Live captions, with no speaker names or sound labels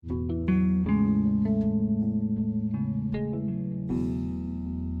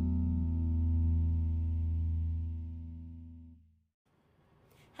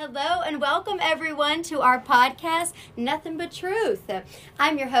welcome everyone to our podcast, Nothing But Truth.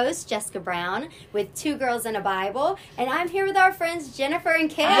 I'm your host, Jessica Brown, with Two Girls in a Bible, and I'm here with our friends Jennifer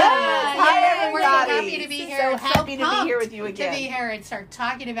and Kim. Hi, everybody. We're so happy to be here. So happy to be here with you again. To be here and start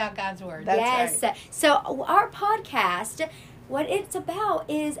talking about God's Word. That's right. So our podcast, what it's about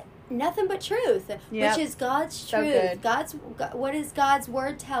is nothing but truth, which is God's truth. What does God's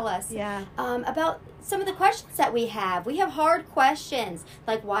Word tell us? Yeah. About some of the questions that we have. We have hard questions,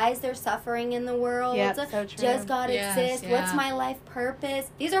 like why is there suffering in the world? Yep, so true. Does God exist? Yeah. What's my life purpose?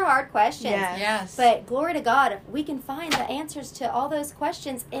 These are hard questions. Yes. But glory to God, we can find the answers to all those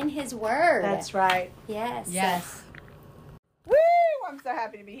questions in His Word. That's right. Yes. Woo! I'm so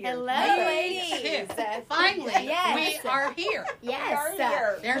happy to be here. Hello, Yes. ladies. Finally, Yes. we are here. Yes. We are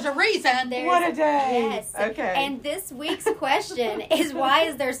here. There's a reason. What a day. Yes. Okay. And this week's question is, why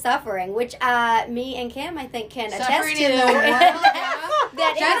is there suffering? Which me and Kim, I think, can Suffering attest to. in the world.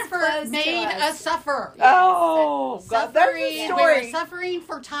 That is Jennifer close to made us. us suffer. Oh, God. There's Suffering. a We're story. suffering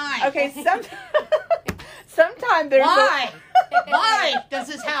for time. Okay, sometimes there's Why? Why does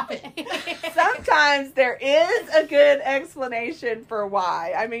this happen? sometimes there is a good explanation for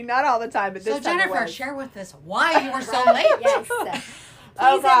why. I mean, not all the time, but this So time it Jennifer, was. share with us why you were so late. Yes.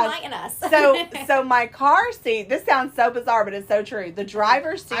 Oh, Please gosh. enlighten us. So my car seat, this sounds so bizarre, but it's so true. The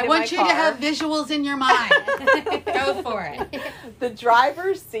driver's seat I in my want you car, to have visuals in your mind. Go for it. the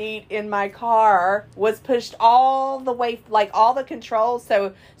driver's seat in my car was pushed all the way, like all the controls.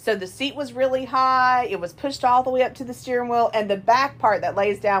 So the seat was really high. It was pushed all the way up to the steering wheel, and the back part that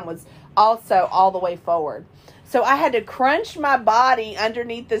lays down was also all the way forward. So I had to crunch my body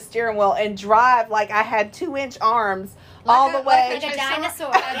underneath the steering wheel and drive like I had 2-inch arms all the way. Like a dinosaur.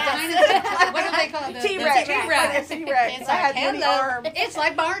 A Yes. dinosaur. What do they call it? The T-Rex. T-Rex. Like a T-Rex. It's I like, had many hello. arms. It's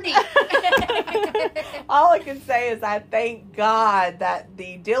like Barney. All I can say is I thank God that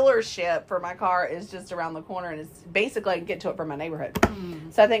the dealership for my car is just around the corner, and it's basically I can get to it from my neighborhood.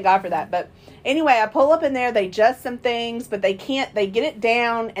 So I thank God for that. But anyway, I pull up in there, they adjust some things, but they get it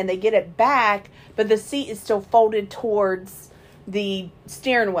down and they get it back, but the seat is still folded towards the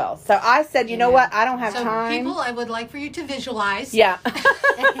steering wheel. So I said, you know what? I don't have So time. people, I would like for you to visualize. Yeah.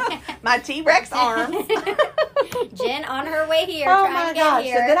 My T-Rex arms. Jen on her way here, Oh trying my to get gosh.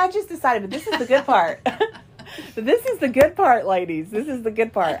 here. So then I just decided, but this is the good part. This is the good part, ladies. This is the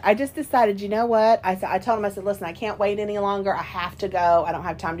good part. I just decided, you know what? I told him, I said, listen, I can't wait any longer. I have to go. I don't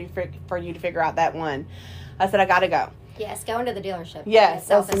have time for you to figure out that one. I said, I got to go. Yes, going to the dealership. Yes,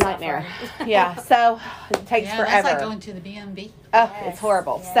 Itself that's a is nightmare. suffering. Yeah, so it takes Yeah, forever. that's like going to the BMV. Oh, Yes, it's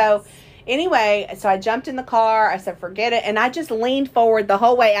horrible. yes. So anyway, so I jumped in the car. I said, forget it. And I just leaned forward the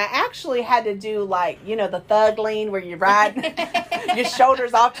whole way. I actually had to do the thug lean where you ride your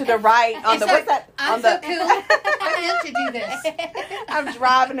shoulders off to the right. What's that? I'm so cool. I meant to do this. I'm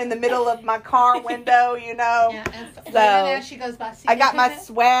driving in the middle of my car window, Yeah, and So, as she goes by, I got my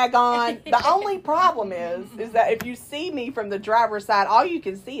swag on. The only problem is that if you see me from the driver's side, all you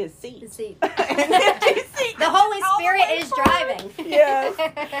can see is The seats. seat. An empty seat. The Holy All the Spirit way is forward. driving.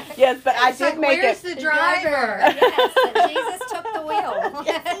 Yes, but I It's did like, make where's it. the driver? Yes, but Jesus took the wheel.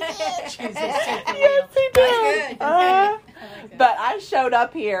 Jesus took the Yes, he wheel. did. That's good. Uh, I like that. But I showed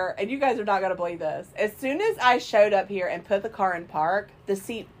up here, and you guys are not going to believe this. As soon as I showed up here and put the car in park, the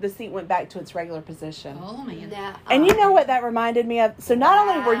seat went back to its regular position. Oh man. No. And you know what that reminded me of? So not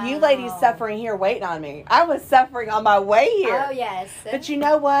only were you ladies Wow. suffering here waiting on me, I was suffering on my way here. Oh, yes. But you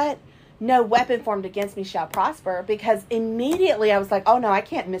know what? No weapon formed against me shall prosper, because immediately I was like, oh no, I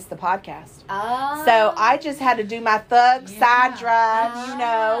can't miss the podcast. Oh. So I just had to do my thug side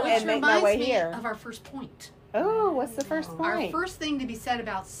drive, Which and make my reminds way me here. of our first point. Oh, what's the first Our point? first thing to be said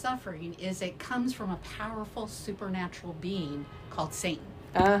about suffering is it comes from a powerful supernatural being called Satan.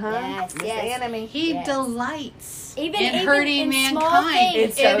 Yes, It's yes. the enemy. He Yes. delights Even in hurting in small mankind. things.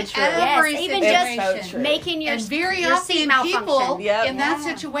 It's so in true. every Yes, even situation. just so true. making your And very your seat often people malfunction. Yep. in that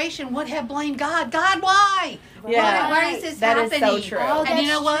Yeah. situation would have blamed God. God, why? Yeah. Why is this That is happening? so true. Oh, And you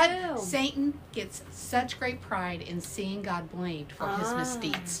know what? that's true. Satan gets such great pride in seeing God blamed for his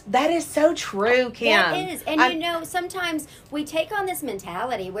misdeeds. That is so true, Kim. That is. And I'm- you know, sometimes we take on this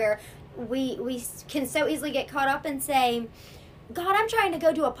mentality where we can so easily get caught up and say, God, I'm trying to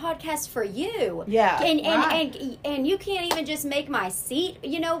go do a podcast for you. Yeah. And you can't even just make my seat,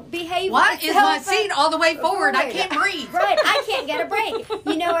 behave. Why is my itself. seat all the way forward? I Right. can't breathe. Right, I can't get a break.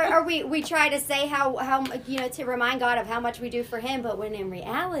 Or we try to say how to remind God of how much we do for Him, but when in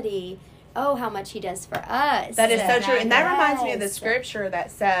reality, how much He does for us. That is so true. And that reminds me of the Yes. scripture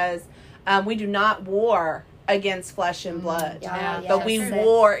that says, we do not war against flesh and blood. Yeah, But we that's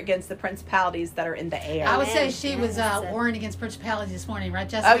war against the principalities that are in the air. I would say Amen. she was Yes. warring against principalities this morning, right,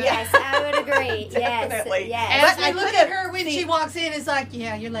 Jessica? Oh, yeah. Yes, I would agree. Definitely. Yes. As But I we look could've- at her when she walks in, it's like,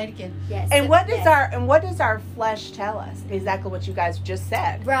 yeah, you're late again. Yes. And what does yes. what does our flesh tell us? Exactly what you guys just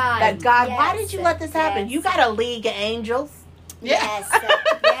said. Right. That God, why Yes. did you let this happen? Yes. You got a league of angels. Yes.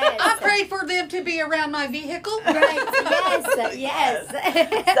 Yes. I pray for them to be around my vehicle. Right. Yes.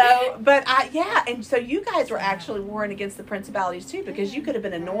 So, but and so you guys were actually warring against the principalities too, because you could have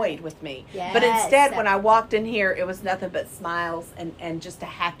been annoyed with me. Yes. But instead, when I walked in here, it was nothing but smiles and just a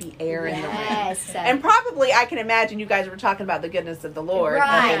happy air in the room. Yes. And probably I can imagine you guys were talking about the goodness of the Lord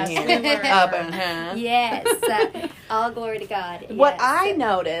Right. up in here. Yes, we were. Up in here. Yes. All glory to God. What Yes. I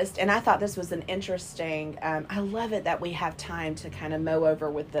noticed, and I thought this was an interesting, I love it that we have time to kind of mow over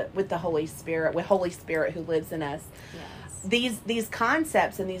with the Holy Spirit, with Holy Spirit who lives in us. Yes. These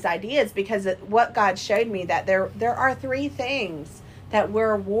concepts and these ideas, because what God showed me that there are three things that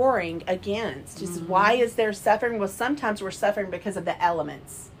we're warring against. Just why is there suffering? Well, sometimes we're suffering because of the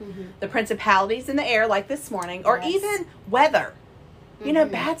elements, the principalities in the air, like this morning, or Yes. even weather. You know,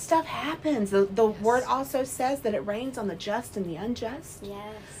 bad stuff happens. The word also says that it rains on the just and the unjust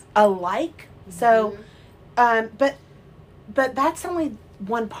Yes. alike. So, but that's only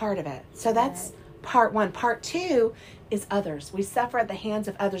one part of it. So that's part one. Part two is others. We suffer at the hands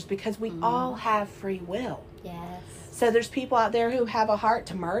of others because we all have free will. Yes. So there's people out there who have a heart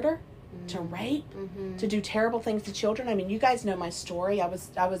to murder, to rape, to do terrible things to children. I mean, you guys know my story. I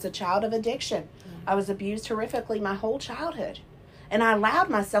was a child of addiction. I was abused horrifically my whole childhood. And I allowed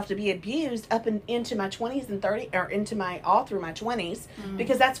myself to be abused up into my 20s and 30s, or all through my 20s,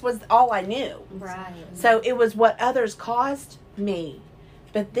 because that was all I knew. Right. So it was what others caused me.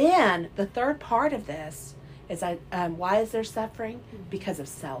 But then the third part of this is why is there suffering? Because of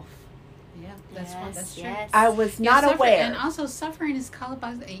self. Yeah, that's true. Yes. I was Yeah, not suffering- aware. And also suffering is caused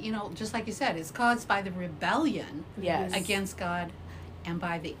by, just like you said, it's caused by the rebellion Yes. against God and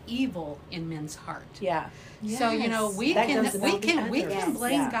by the evil in men's heart. Yeah. So, we That can goes about the we others. can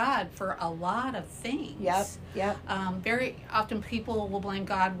blame Yeah. God for a lot of things. Yep. Very often people will blame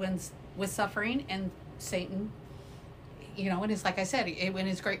God with suffering, and Satan, and it's like I said, when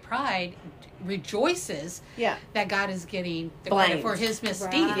his great pride rejoices Yeah. that God is getting the Blamed. credit for his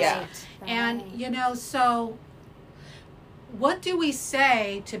misdeeds. Right. Yeah. And, Right. so what do we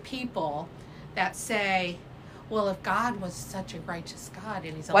say to people that say, well, if God was such a righteous God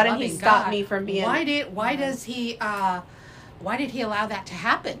and he's a Why loving didn't he stop God, me from being? why did he allow that to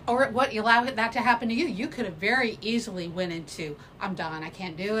happen? Or what allow that to happen to you? You could have very easily went into, I'm done, I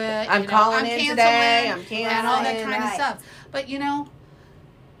can't do it. I'm calling in today, I'm canceling, and all that canceling. kind of Right. stuff. But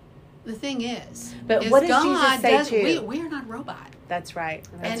the thing is, But what does God Jesus say too? we are not robots. That's right.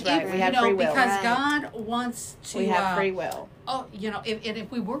 That's And right. if, We have free will. because Right. God wants to. We have free will.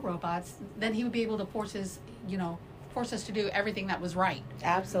 If we were robots, then He would be able to force us to do everything that was right.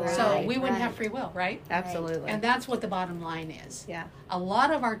 Absolutely. So Right, we wouldn't right. have free will, right? Absolutely. And that's what the bottom line is. Yeah. A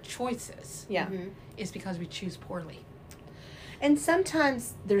lot of our choices Yeah. is because we choose poorly. And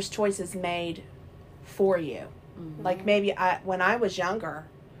sometimes there's choices made for you. Mm-hmm. Like maybe when I was younger,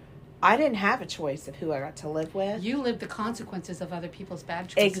 I didn't have a choice of who I got to live with. You live the consequences of other people's bad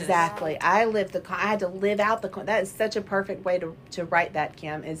choices. Exactly. I had to live out that is such a perfect way to write that,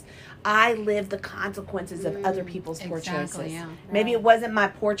 Kim, is I lived the consequences of other people's poor Exactly, choices. yeah. Maybe it wasn't my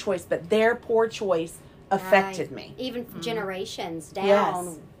poor choice, but their poor choice affected me. Even generations down,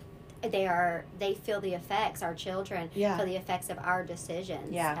 Yes. they feel the effects. Our children Yeah. feel the effects of our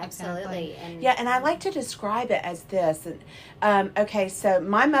decisions. Yeah. Absolutely. And Yeah, and I like to describe it as this. Okay, so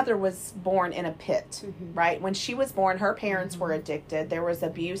my mother was born in a pit, right? When she was born, her parents were addicted. There was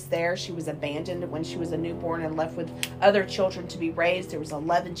abuse there. She was abandoned when she was a newborn and left with other children to be raised. There was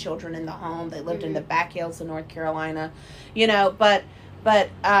 11 children in the home. They lived in the back hills of North Carolina, but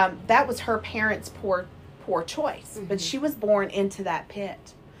that was her parents' poor choice. But she was born into that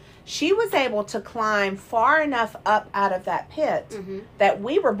pit. She was able to climb far enough up out of that pit that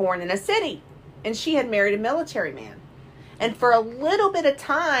we were born in a city, and she had married a military man. And for a little bit of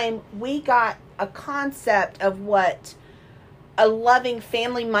time, we got a concept of what a loving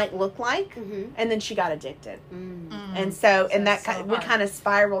family might look like, and then she got addicted. And so, and that so we hard. kind of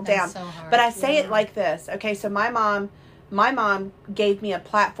spiraled down. That's so hard. But I say it like this. Okay, so my mom gave me a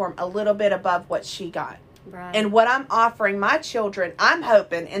platform a little bit above what she got. right. And what I'm offering my children, I'm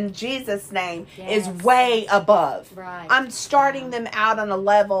hoping in Jesus' name, Yes. is way above. Right. I'm starting them out on a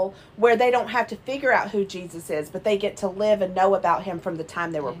level where they don't have to figure out who Jesus is, but they get to live and know about him from the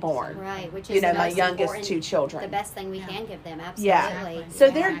time they were born. right, which is You know, the my most youngest important- two children. The best thing we can give them. Absolutely. Yeah. Exactly. So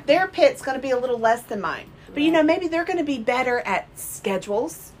Yeah. their pit's going to be a little less than mine. But, you know, maybe they're going to be better at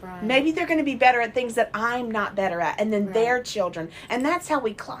schedules. Right. Maybe they're going to be better at things that I'm not better at. And then Right. their children. And that's how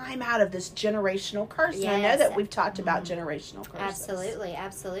we climb out of this generational curse. And I know Yes. that we've talked about generational curses. Absolutely,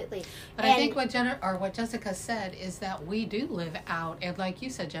 absolutely. But I think what Jessica said is that we do live out, and like you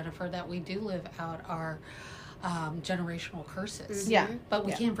said, Jennifer, that we do live out our generational curses. Yeah. But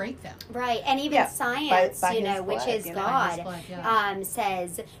we can't break them. Right, and even Yeah, science, by you know, his which blood, is you know. By his God, blood, yeah.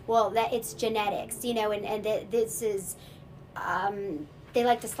 says, well, that it's genetics, you know, and that this is, they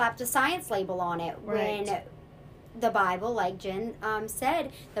like to slap the science label on it Right. when the Bible, like Jen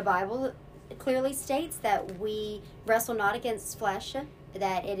said, the Bible clearly states that we wrestle not against flesh,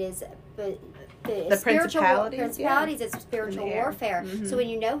 that it is the spiritual principalities, it's spiritual in the air. warfare. Mhm. So when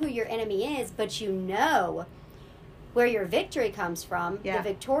you know who your enemy is, but you know where your victory comes from, Yeah. the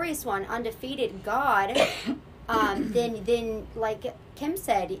victorious one, undefeated God, then like Kim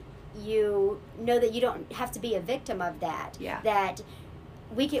said, you know that you don't have to be a victim of that. Yeah. That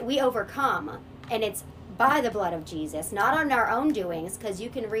we overcome, and it's by the blood of Jesus, not on our own doings, because you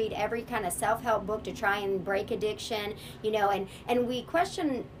can read every kind of self-help book to try and break addiction, you know, and we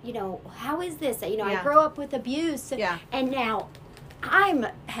question, you know, how is this? You know, Yeah. I grow up with abuse, Yeah. and now I'm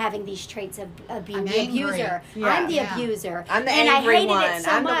having these traits of being the angry. abuser. Yeah. I'm the Yeah. abuser. I'm the and angry I hated one. it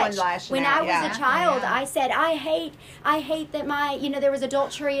so I'm the much. one lashing When out, I was yeah. a child, Yeah. I said, I hate that my, you know, there was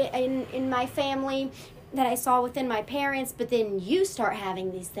adultery in my family that I saw within my parents, but then you start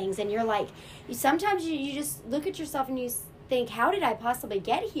having these things, and you're like, sometimes you just look at yourself and you think, how did I possibly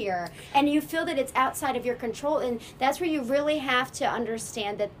get here? And you feel that it's outside of your control, and that's where you really have to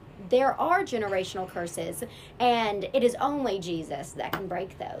understand that there are generational curses, and it is only Jesus that can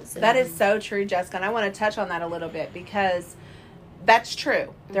break those. That is so true, Jessica. And I want to touch on that a little bit because that's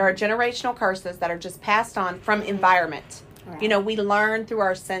true. There are generational curses that are just passed on from environment. Right. You know, we learn through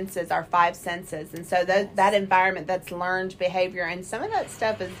our senses, our five senses. And so that environment, that's learned behavior. And some of that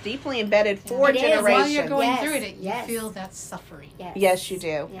stuff is deeply embedded for It is. generations. While you're going Yes. through it, you Yes. feel that suffering. Yes, you do.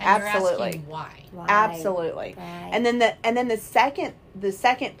 Yes. And Absolutely. you're asking why. Why? Absolutely. Right. And then the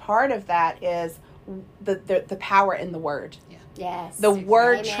second part of that is the power in the word. Yes. The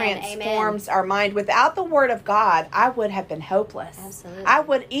word Amen, transforms our mind. Without the word of God, I would have been hopeless. Absolutely. I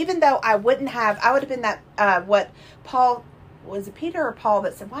would, even though I would have been that, what Paul, was it Peter or Paul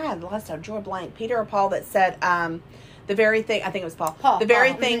that said, why I lost a draw blank, Peter or Paul that said, the very thing, I think it was Paul. The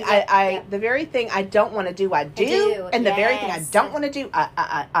very thing Mhm. the very thing I don't want to do, I do. And the very thing I Yes. don't want to do,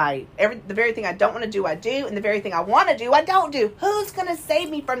 the very thing I don't want to do, I do. And the very thing I want to do, I don't do. Who's going to save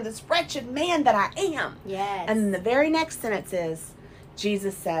me from this wretched man that I am? Yes. And then the very next sentence is,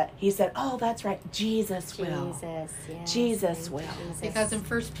 Jesus said, he said, oh, that's right, Jesus will. Jesus, yes. Jesus Thank will. you, Jesus. Because in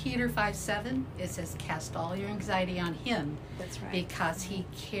 1 Peter 5:7, it says, cast all your anxiety on him That's right. because he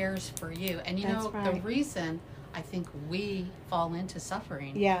cares for you. And you That's know, right. the reason I think we fall into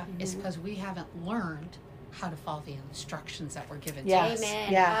suffering Yeah. is because we haven't learned how to follow the instructions that were given Yeah. to us.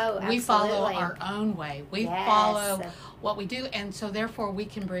 Amen. Yeah. Oh, We follow absolutely. our own way. We Yes. follow what we do, and so therefore we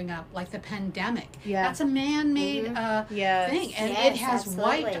can bring up like the pandemic. Yeah. That's a man-made Yes. thing, and Yes, it has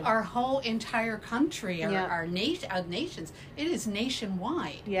absolutely. wiped our whole entire country, Yeah. our nations. It is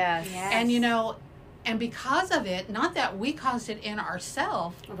nationwide, Yes. Yes. and you know, and because of it, not that we caused it in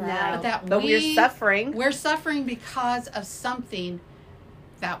ourselves, Right. but that But we're suffering. We're suffering because of something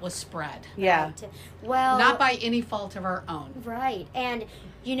that was spread, Yeah. Right. Well, not by any fault of our own. right. And,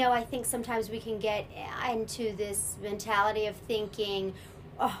 you know, I think sometimes we can get into this mentality of thinking,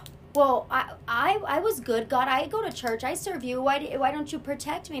 oh, well, I was good, God. I go to church. I serve you. Why don't you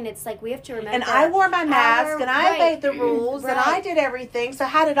protect me? And it's like we have to remember. And I wore my mask, and I right. obeyed the rules, and I Right. did everything. So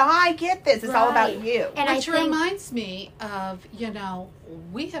how did I get this? It's all about Right. you. And I Which think, reminds me of, you know,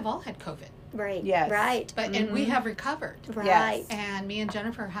 we have all had COVID, right, Yes. right, but and we have recovered. right, Yes. And me and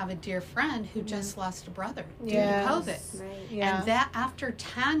Jennifer have a dear friend who just lost a brother due Yes. to COVID. right. Yeah. And that after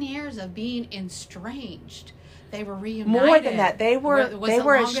 10 years of being estranged, they were reunited. More than that, they were Was it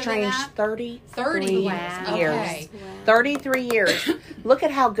were longer than estranged that? 30 30 years. Wow. Okay. Wow. 33 years. Look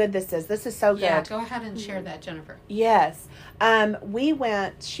at how good this is. This is so good. Yeah, go ahead and share that, Jennifer. Yes.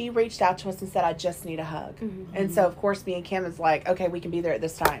 She reached out to us and said, I just need a hug. Mm-hmm. And so, of course, me and Kim is like, okay, we can be there at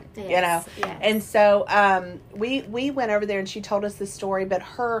this time, you know? Yes, yes. And so we went over there and she told us this story, but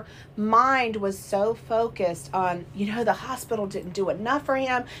her mind was so focused on, you know, the hospital didn't do enough for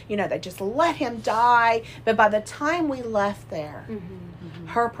him. You know, they just let him die. But by the time we left there, Mm-hmm.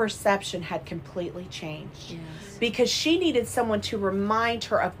 her perception had completely changed. Yes. Because she needed someone to remind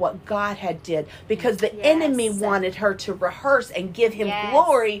her of what God had did. Because the Yes. enemy wanted her to rehearse and give him Yes.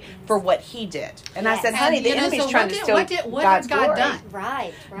 glory for what he did. And I Yes. said, honey, And, the you know, enemy's so trying what to did- steal what did God's God glory. done?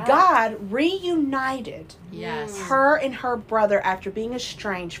 Right. God reunited Yes. her and her brother after being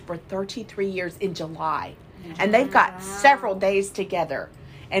estranged for 33 years in July. And they've got Wow. several days together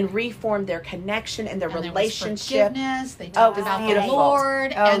and reformed their connection and their And there was relationship. forgiveness. They Oh, talked it was about the beautiful.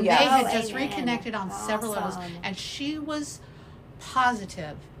 Lord, Oh, and yes. they had Oh, just amen. reconnected on several levels. Awesome. And she was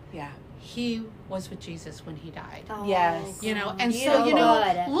positive Yeah. he was with Jesus when he died. Oh, Yes. You know, and Beautiful. so you know,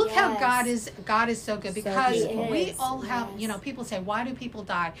 Good. look how Yes. God is so good, So because beautiful. we Yes, all have, yes. you know, people say, why do people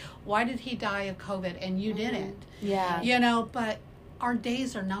die? Why did he die of COVID and you didn't? Yeah. You know, but our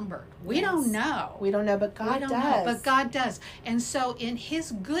days are numbered. We Yes. don't know. We don't know, but We God don't does. know, but God does. And so in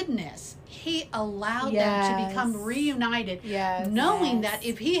his goodness, he allowed them to Yes. become reunited, Yes. knowing Yes. that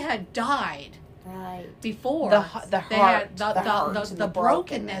if he had died Right. before, The they heart, had the hurt and the the brokenness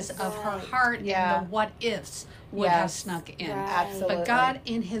brokenness. of her Right. heart Yeah. and the what ifs would have Yes. snuck in. Right. Absolutely. But God,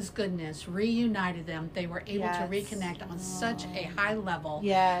 in his goodness, reunited them. They were able Yes. to reconnect on such a high level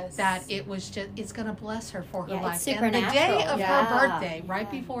Yes. that it was just, it's going to bless her for her Yeah, life. it's And the day supernatural. of Yeah. her birthday, right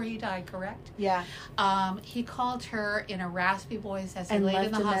Yeah. before he died, correct? Yeah. He called her in a raspy voice as he And laid left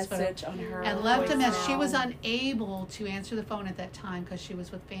in the a hospital. message on her And left a message. She voicemail. was unable to answer the phone at that time because she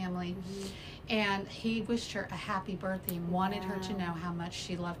was with family. And he wished her a happy birthday and wanted her to Wow. know how much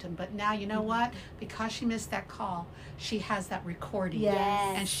she loved him. But now, you know what? Because she missed that call, she has that recording.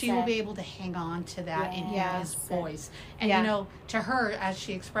 Yes. And she will be able to hang on to that in his Yes. voice. And, Yeah. you know, to her, as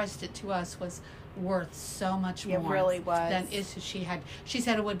she expressed it to us, was worth so much It more really was. than if she had. She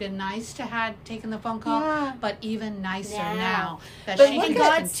said it would have been nice to have taken the phone call, Yeah. but even nicer Now. now that But she look can at-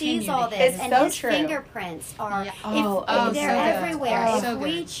 God continue sees all to this, It's and so his true. fingerprints are. Yeah. Oh, They're so good. everywhere. Oh, If so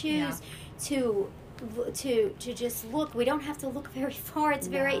we good. choose to just look, we don't have to look very far. It's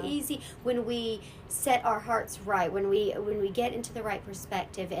very No. easy when we set our hearts right, when we get into the right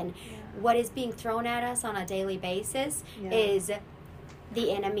perspective, and what is being thrown at us on a daily basis Yeah. is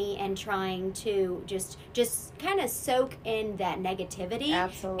the enemy, and trying to just kind of soak in that negativity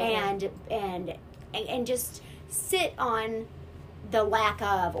Absolutely. and just sit on the lack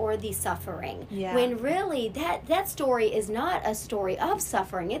of or the suffering, Yeah. when really that story is not a story of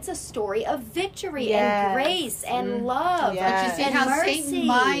suffering. It's a story of victory Yes. and grace and love. Yes. But you see and how mercy. Satan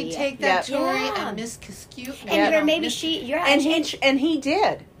might take that Yep. story Yeah. and misconstrue. And Yeah. you're maybe you're And he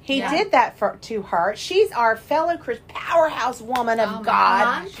did. He Yeah. did that to her. She's our fellow powerhouse woman of Oh my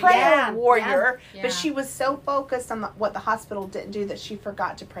God, gosh. prayer Yeah. warrior. Yeah. But she was so focused on what the hospital didn't do that she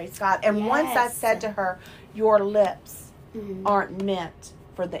forgot to praise God. And once I Yes. said to her, "Your lips Mhm. aren't meant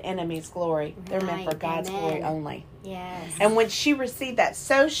for the enemy's glory; they're meant for Right. God's Amen. glory only." Yes. And when she received that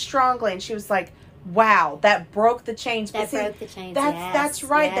so strongly, and she was like, "Wow, that broke the chains." But that see, broke the chains. that's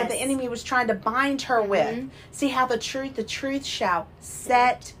right. That the yes. enemy was trying to bind her with. Mhm. See how the truth shall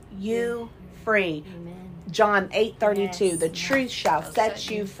set you free. Amen. John 8:32. Yes. The truth shall Shall set set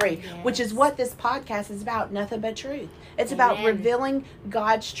you you free, Yes. which is what this podcast is about. Nothing but truth. It's about Amen. revealing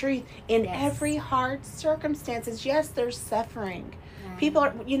God's truth in Yes. every hard circumstances. Yes, there's suffering. Right. People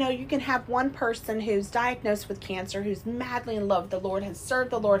are, you can have one person who's diagnosed with cancer, who's madly in love with the Lord, has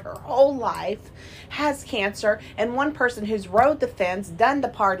served the Lord her whole life, has cancer, and one person who's rode the fence, done the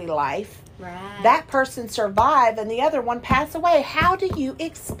party life. Right. That person survived and the other one passed away. How do you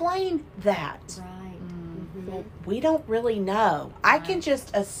explain that? Right. Well, Mhm. we don't really know. I can Right.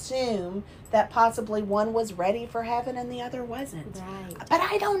 just assume that possibly one was ready for heaven and the other wasn't. Right. But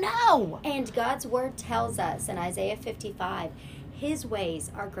I don't know. And God's word tells us in Isaiah 55, His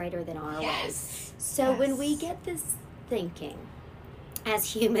ways are greater than our ways. Yes. So when Yes. we get this thinking,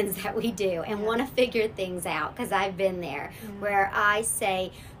 as humans that we do, and Yeah. want to figure things out, because I've been there, where I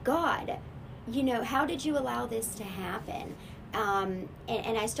say, God, how did you allow this to happen? And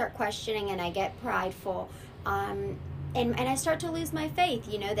I start questioning, and I get prideful. And I start to lose my faith.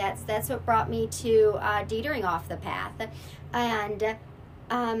 That's what brought me to teetering off the path. And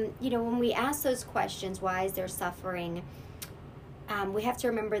when we ask those questions, why is there suffering? We have to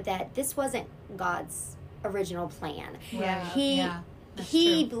remember that this wasn't God's original plan. Yeah.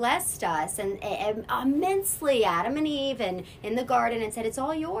 He blessed us and immensely, Adam and Eve, and in the garden, and said, "It's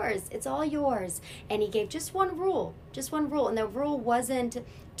all yours. It's all yours." And He gave just one rule, and the rule wasn't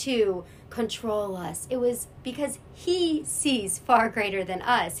to control us. It was because He sees far greater than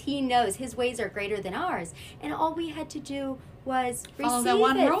us. He knows His ways are greater than ours, and all we had to do was Follow receive that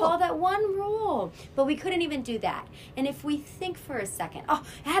one it, rule. follow that one rule. But we couldn't even do that. And if we think for a second, "Oh,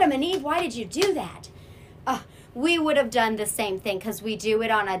 Adam and Eve, why did you do that?" we would have done the same thing because we do it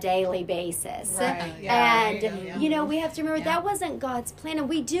on a daily basis. Right. And, There you go. we have to remember that wasn't God's plan. And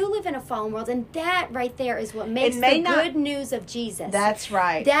we do live in a fallen world. And that right there is what makes may the not- good news of Jesus. That's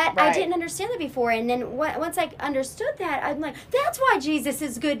right. That I right. didn't understand that before, and then once I understood that, I'm like, that's why Jesus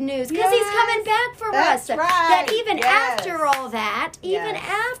is good news, because Yes. He's coming back for That's us. right. That even Yes. after all that, even Yes.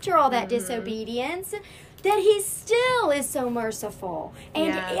 after all that disobedience, that He still is so merciful,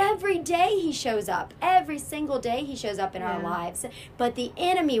 and Yeah. every day He shows up. Every single day He shows up in our Yeah. lives. But the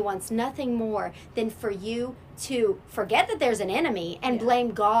enemy wants nothing more than for you to forget that there's an enemy and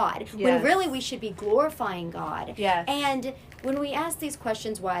blame God, when Yes. really we should be glorifying God. Yes. And when we ask these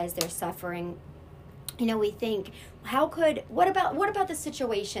questions, why is there suffering? We think, what about the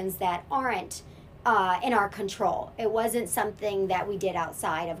situations that aren't in our control? It wasn't something that we did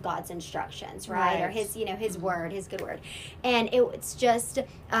outside of God's instructions, right? Or His word, His good word. And it's just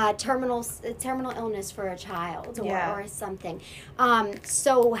terminal illness for a child or something.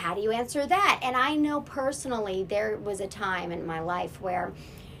 So how do you answer that? And I know personally there was a time in my life where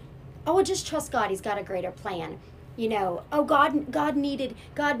I would just trust God. He's got a greater plan. Maybe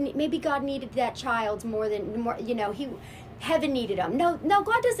God needed that child heaven needed him. No,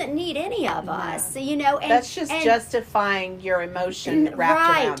 God doesn't need any of us, And that's just justifying your emotion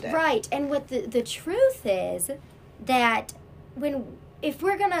wrapped around it. Right. And what the truth is that if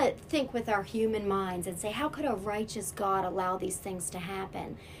we're going to think with our human minds and say, how could a righteous God allow these things to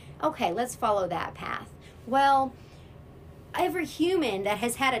happen? Okay, let's follow that path. Well, every human that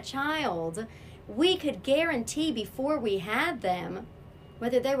has had a child, we could guarantee before we had them,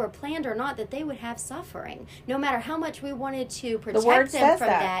 whether they were planned or not, that they would have suffering. No matter how much we wanted to protect them from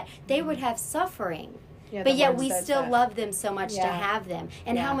that, they would have suffering. Yeah, but the yet word we says still that. love them so much to Yeah. have them.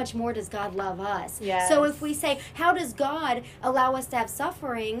 And Yeah. how much more does God love us? Yes. So if we say, how does God allow us to have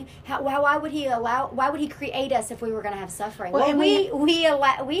suffering? Why would He create us if we were going to have suffering? Well, Well,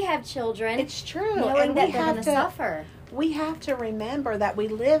 and we have children. It's true. Knowing And that we they're have going to to suffer. we have to remember that we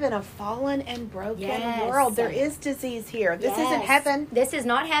live in a fallen and broken Yes. world. There is disease here. This isn't Yes. heaven. This is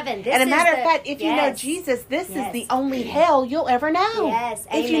not heaven. This And a is matter the- of fact, if you know yes. Jesus, this is Yes. the only hell you'll ever know. Yes,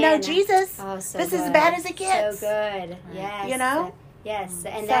 If you know amen. Jesus, Oh, so this is as good. bad as it gets. So good. Yes. You know? Yes,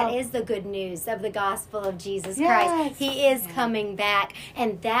 and So- that is the good news of the gospel of Jesus Yes. Christ. He is coming back,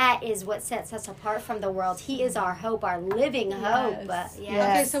 and that is what sets us apart from the world. He is our hope, our living hope. Yes.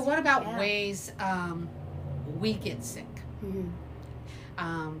 Yes. Okay, so what about Yeah. ways we get sick? Mhm.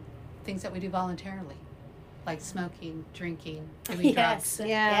 Things that we do voluntarily, like smoking, drinking, doing Yes. drugs.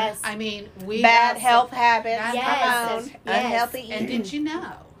 Yeah. Yes. I mean, we Bad have health habits. Bad Yes. Come on. Yes. Unhealthy And eating. did you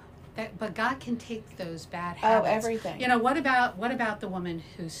know that? But God can take those bad Oh, habits. everything. You know, what about the woman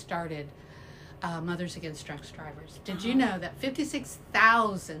who started Mothers Against Drunk Drivers? Did you know that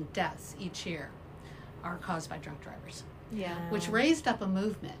 56,000 deaths each year are caused by drunk drivers, Yeah. which raised up a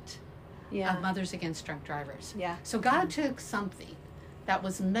movement Yeah. of Mothers Against Drunk Drivers. Yeah. So God took something that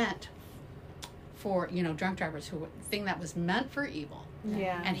was meant for, drunk drivers, thing that was meant for evil,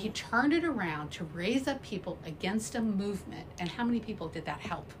 Yeah. and He turned it around to raise up people against a movement. And how many people did that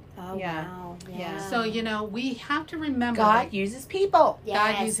help? Oh, Yeah. wow. Yeah. So, we have to remember God that uses people.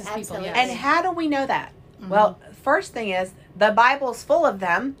 Yes, God uses people, absolutely. yes. And how do we know that? Mhm. Well, first thing is the Bible's full of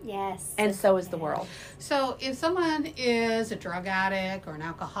them, Yes. and so is the world. So if someone is a drug addict or an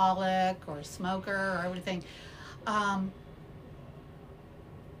alcoholic or a smoker or everything,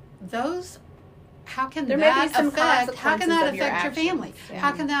 how can There may be that some affect your consequences of your family? actions. Yeah.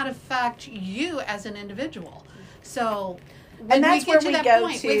 How can that affect you as an individual? So And when that's we where get to we that go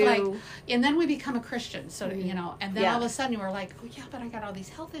point, we to. and then we become a Christian. So and then Yeah. all of a sudden we're like, oh yeah, but I got all these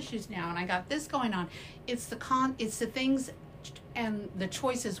health issues now, and I got this going on. It's the things and the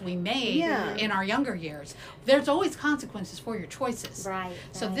choices we made Yeah. in our younger years. There's always consequences for your choices. Right.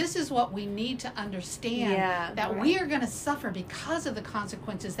 So right. this is what we need to understand, Yeah, that we are going to suffer because of the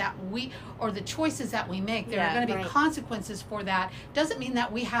consequences or the choices that we make. There are going to be Right. consequences for that. Doesn't mean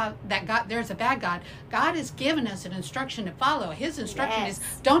that we have that God. There's a bad God. God has given us an instruction to follow. His instruction Yes. is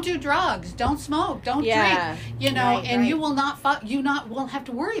don't do drugs, don't smoke, don't Yeah. drink. Right, and right. you will not won't have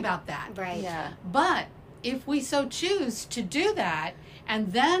to worry about that. Right. Yeah. But if we so choose to do that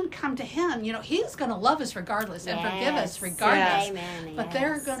and then come to Him, He's going to love us regardless and forgive us Yes. regardless. Amen. But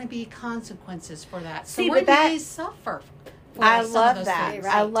there are yes. going to be consequences for that. So See, we but that- may suffer. For I some of love those that. things.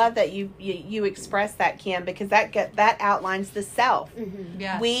 Right. I love that you express that, Kim, because that outlines the self. Mhm.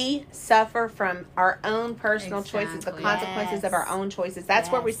 Yes. We suffer from our own personal choices, the Exactly. consequences of our Yes. own choices.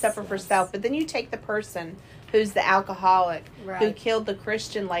 That's where we Yes, suffer for yes. self. But then you take the person who's the alcoholic, who Right. killed the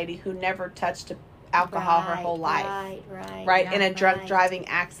Christian lady who never touched alcohol her whole life. Right, Yeah, in a drunk right. driving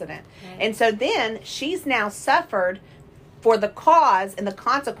accident. Right. And so then she's now suffered for the cause and the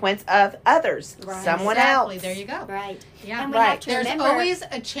consequence of others, Right. someone Exactly. else. There you go. Right. Yeah. And we Right. have to There's remember, always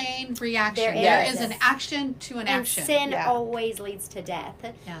a chain reaction. There There is. is an action to an and action. sin Yeah. always leads to death.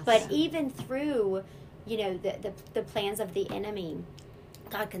 Yes. But even through, the plans of the enemy,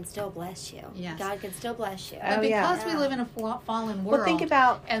 God can still bless you. Yes. God can still bless you. Oh, But yeah. because we live in a fallen world, Well, think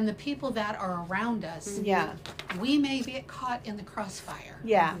about, and the people that are around us, yeah, we may get caught in the crossfire.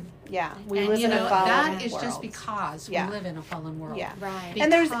 yeah, yeah. We and live you in know a fallen that is world. just because Yeah. we live in a fallen world. Yeah. Right.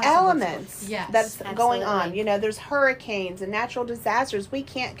 And there's Because of what's elements Yes. that's going on. Absolutely. You know, there's hurricanes and natural disasters. We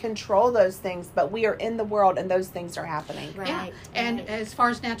can't control those things, but we are in the world and those things are happening. Right. Yeah. And right. as far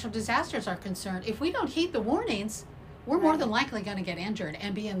as natural disasters are concerned, if we don't heed the warnings, we're more Right. than likely going to get injured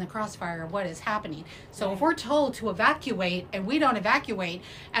and be in the crossfire of what is happening. So Right. if we're told to evacuate and we don't evacuate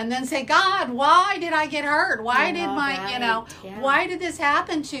and then say, God, why did I get hurt? Why Yeah, did my, right. Yeah. why did this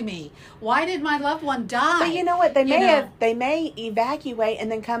happen to me? Why did my loved one die? But you know what? They You know. they may evacuate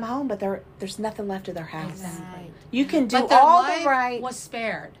and then come home, but there's nothing left of their house. Exactly. Right. You can do But their all life the right. was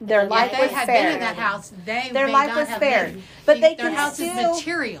spared. Their If life they was had been in spared. that house, Their may life not was have spared. lived. But they Their can house still. is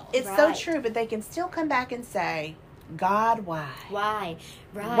material. It's so Right. true, but they can still come back and say, God, why? Why?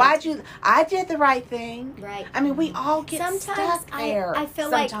 Right. Why'd you? I did the right thing. Right. I mean, we all get Sometimes stuck there. I feel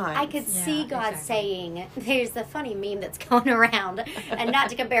sometimes. like I could Yeah, see God exactly. saying, there's the funny meme that's going around, and not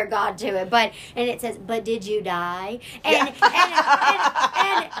to compare God to it, but, and it says, but did you die? And,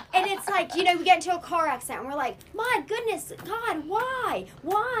 and it's like, we get into a car accident, and we're like, my goodness, God, why?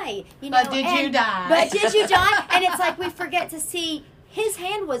 Why? But did you die? But did you die? And it's like we forget to see His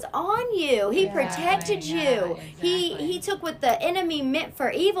hand was on you. He Yeah, protected you. yeah, He exactly. took what the enemy meant for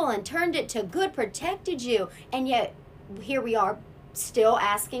evil and turned it to good, protected you. And yet here we are still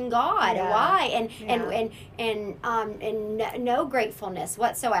asking God Yeah. why and no gratefulness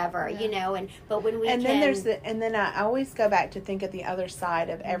whatsoever, Yeah. but when we and can then I always go back to think of the other side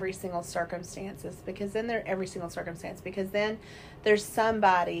of every single circumstances because then there's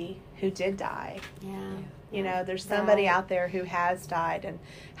somebody who did die. yeah. There's somebody Right. out there who has died, and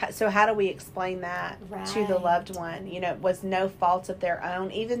so how do we explain that to the Right. loved one? It was no fault of their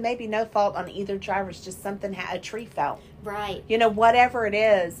own, even maybe no fault on either driver's, just something a tree fell. Right. Whatever it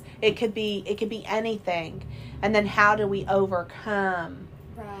is, it could be anything. And then how do we overcome?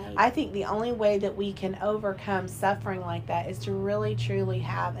 Right. I think the only way that we can overcome suffering like that is to really truly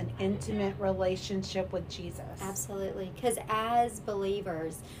have an intimate relationship with Jesus. Absolutely. Because as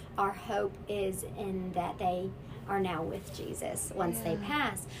believers, our hope is in that they are now with Jesus once they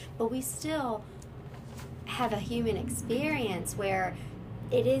pass. But we still have a human experience where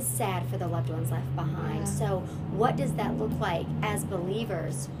it is sad for the loved ones left behind. Yeah. So what does that look like as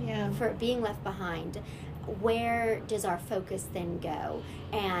believers Yeah. for being left behind? Where does our focus then go?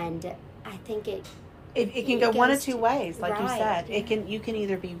 And I think it It can go one of goes two to- ways, like you right. said. You can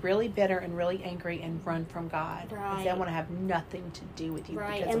either be really bitter and really angry and run from God. And say, I Right. want to have nothing to do with you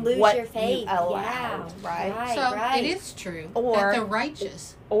Right, because and of lose what your faith. you allowed. Yeah. Right? Right. So it is true Or- that the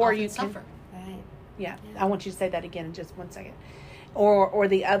righteous or often you can- suffer. right. Yeah. Yeah. I want you to say that again in just 1 second. Or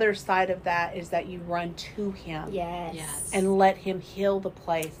the other side of that is that you run to Him Yes. Yes. and let Him heal the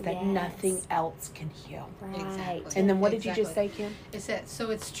place that Yes. nothing else can heal. Right. Exactly. And then what did you just Exactly. say, Kim? Is that so?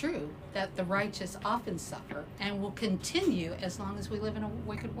 It's true that the righteous often suffer and will continue as long as we live in a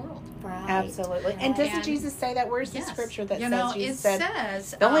wicked world. Right. Absolutely. And doesn't And- Jesus say that? Where's the Yes. scripture that you says know, Jesus it said,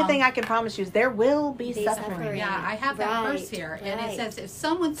 says the only thing I can promise you is there will be Be suffering. suffering. Yeah, I have that Right, verse here, and right. it says if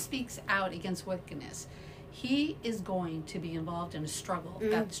someone speaks out against wickedness, he is going to be involved in a struggle.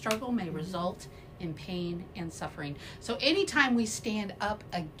 That struggle may result in pain and suffering. So anytime we stand up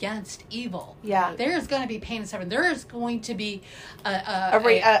against evil, Yeah. there is going to be pain and suffering. There is going to be A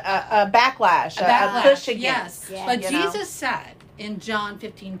backlash, a backlash. push against. Yes. Yeah. But You know? Jesus said in John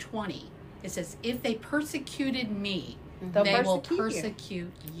 15:20, it says, if they persecuted me, They'll they will persecute you.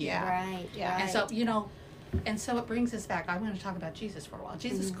 persecute you. Yeah. Right. Yeah. Right. And so, and so it brings us back. I'm going to talk about Jesus for a while.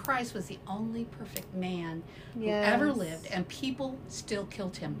 Jesus Christ was the only perfect man who ever Yes. lived, and people still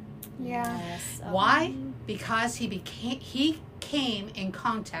killed him. Yeah. Yes. Why? Because he came in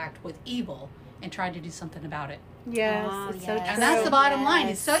contact with evil and tried to do something about it. Yes. Oh, It's so yes. true. And that's the bottom line.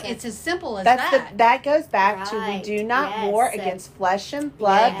 Yes. It's as simple as That's that. that goes back to we Right. do not Yes. war against flesh and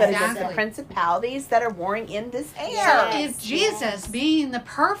blood, but against the Exactly. principalities that are warring in this air. Yes. If Jesus, yes. being the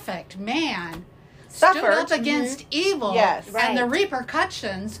perfect man, stood Suffered. up against evil, Yes. and the Right.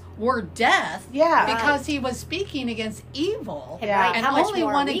 repercussions were death, Yeah. because he was speaking against evil, Yeah. Right. and How much only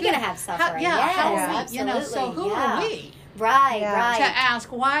more are wanted we good. going to have How, suffering? yeah, Yes, how are we, absolutely. so who yeah. are we? Right, Yeah. right. To ask,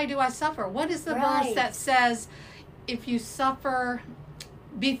 why do I suffer? What is the Right. verse that says, if you suffer,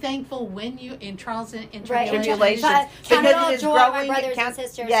 be thankful when you in trials and Right. Tribulations. Count Because it all it is joy, my growing, brothers count- and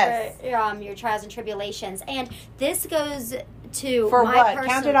sisters, yes. for your trials and tribulations. And this goes to For my what? personal,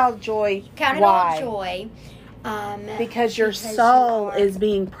 Count it all joy. Count it Why? all joy. Because your Because you soul are- is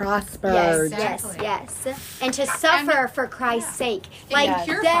being prospered. Exactly. Yes. And to suffer for Christ's sake. Like Yes.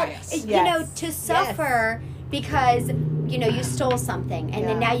 Purify that, us. you know, Yes. to suffer because you stole something and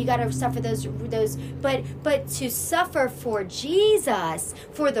then Yeah. now you got to suffer those but to suffer for Jesus,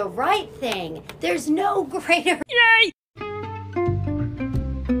 for the right thing. There's no greater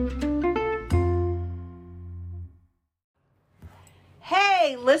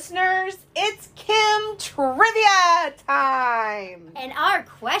Hey, listeners, it's Kim Trivia time. And our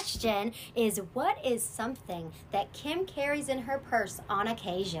question is, what is something that Kim carries in her purse on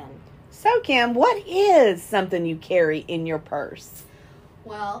occasion? So, Kim, what is something you carry in your purse?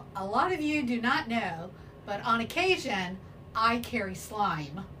 Well, a lot of you do not know, but on occasion, I carry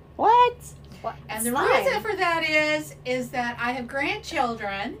slime. What? What? And the Slime. reason for that is that I have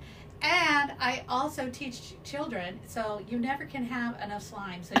grandchildren, and I also teach children, so you never can have enough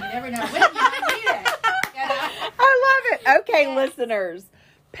slime, so you never know when you might need it. You know? I love it. Okay, Yes. listeners,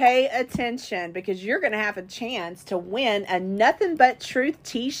 pay attention because you're going to have a chance to win a Nothing But Truth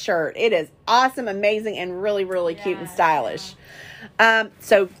t-shirt. It is awesome, amazing, and really, really cute and Yeah, stylish.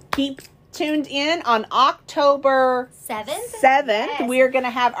 So keep tuned in on October 7th? 7th. Yes. We are going to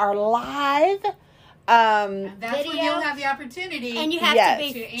have our live And that's when Video. you'll have the opportunity. And you have Yes.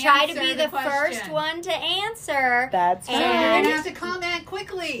 to To try to answer be the the question. first one to answer. That's so you're And- going to have to comment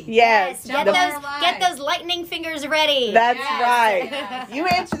quickly. Yes. Get The- those lightning fingers ready. That's Yes, right. yes. You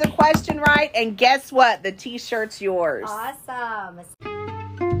answer the question right, and guess what? The t-shirt's yours. Awesome.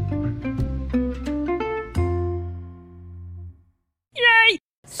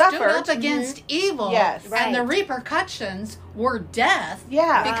 Stood Suffered. up against evil, Yes. and the Right. repercussions were death.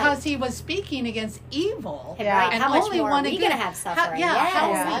 Yeah. because he was speaking agaga evil. Yeah. Right. And How much only more one are we again. going to have suffering? How Yes, are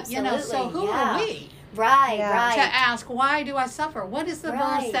we? So absolutely. who Yeah. are we Right, Yeah. right. to ask, why do I suffer? What is the verse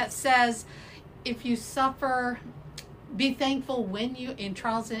Right. that says, if you suffer, be thankful when you in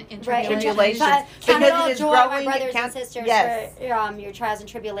trials and Right. Tribulations. Count Because it all it is joy, my growing, brothers count- and sisters, yes. for your trials and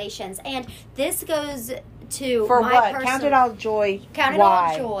tribulations. And this goes to For my what? personal... Count it all joy. Count it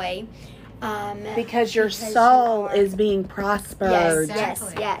Why? all joy. Because your Because soul you are- is being prospered.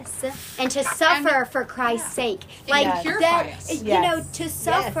 Exactly. Yes. And to suffer for Christ's sake. Like can purify that, us. you to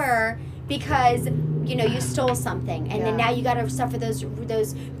suffer because you stole something and then Yeah. now you got to suffer those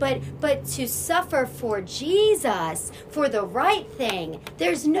but to suffer for Jesus, for the right thing,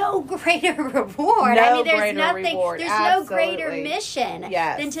 there's no greater reward. No I mean, there's greater nothing, reward. there's no greater Absolutely. mission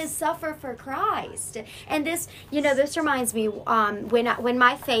Yes. than to suffer for Christ. And this, this reminds me when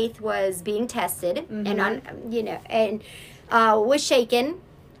my faith was being tested and was shaken,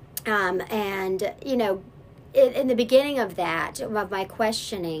 and in the beginning of my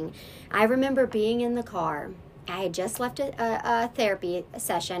questioning, I remember being in the car. I had just left a therapy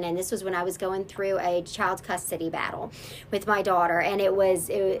session, and this was when I was going through a child custody battle with my daughter, and it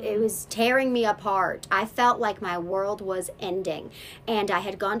was tearing me apart. I felt like my world was ending, and I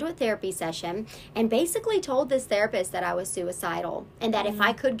had gone to a therapy session and basically told this therapist that I was suicidal and that if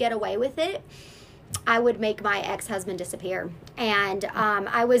I could get away with it, I would make my ex-husband disappear. And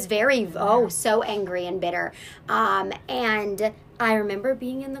I was so angry and bitter. And I remember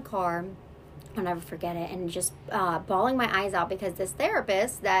being in the car, I'll never forget it, and just bawling my eyes out because this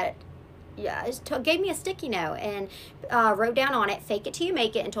therapist that gave me a sticky note and wrote down on it, "Fake it till you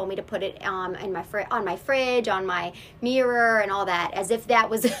make it," and told me to put it on my fridge, on my mirror, and all that, as if that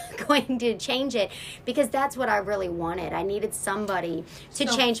was going to change it, because that's what I really wanted. I needed somebody to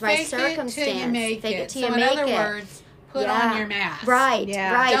So change my fake circumstance. It till you make Fake it. it till So you in make other it. words, put Yeah. on your mask. Right,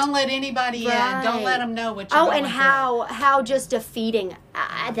 Yeah. right. Don't let anybody in. Don't let them know what you're going and how just defeating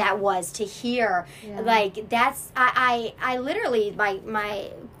that was to hear. Yeah. Like that's I literally my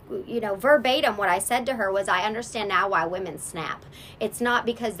verbatim what I said to her was, I understand now why women snap. It's not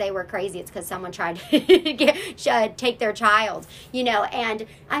because they were crazy, it's because someone tried to take their child, and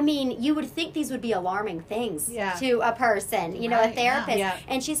I mean, you would think these would be alarming things Yeah. to a person, a Right, therapist. yeah.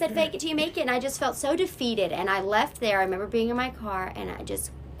 And she said, "Fake it till you make it," and I just felt so defeated, and I left there. I remember being in my car and I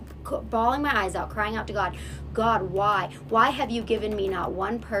just bawling my eyes out, crying out to God, why have you given me not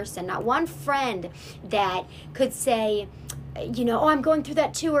one person, not one friend that could say, oh, I'm going through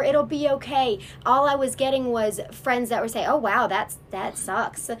that too, or it'll be okay. All I was getting was friends that were saying, oh, wow, that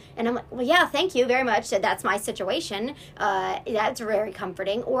sucks. And I'm like, well, yeah, thank you very much. That's my situation. That's very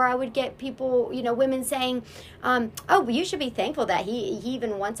comforting. Or I would get people, women saying, oh, well, you should be thankful that he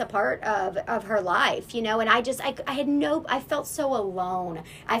even wants a part of her life, and I felt so alone.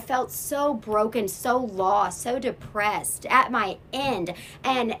 I felt so broken, so lost, so depressed at my end.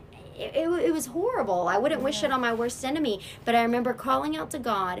 And it was horrible. I wouldn't wish it on my worst enemy. But I remember calling out to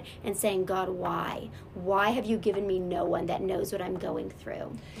God and saying, God, why? Why have you given me no one that knows what I'm going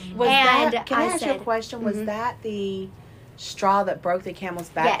through? Can I ask you a said, question? Was that the straw that broke the camel's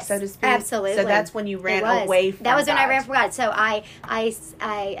back, yes, so to speak? Absolutely. So that's when you ran away from That was God. when I ran from God. So I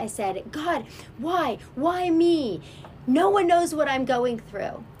said, God, why? Why me? No one knows what I'm going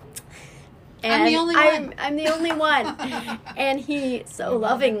through. And I'm the only one. I'm the only one. And he so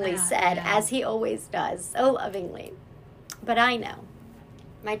lovingly said, yeah. as he always does, so lovingly, but I know.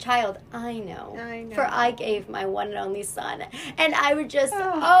 My child, I know. For I gave my one and only son. And I would just,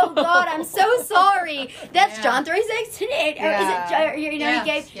 oh God, I'm so sorry. That's John 3:16. Yeah. Or is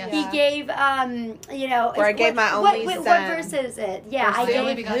it, he gave, Where I gave my only son. What verse is it? Yeah, I my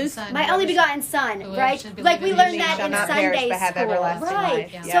only gave begotten son. my only begotten son, Whoever right? should Like we believe in learned me that shall in not Sunday perish but have school. everlasting Right.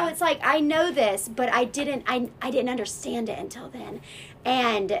 life. Yeah. So it's like I know this, but I didn't understand it until then.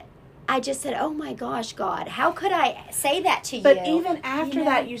 And I just said, oh my gosh, God, how could I say that to you? But even after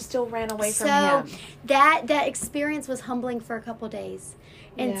that, you still ran away from him. So that experience was humbling for a couple days.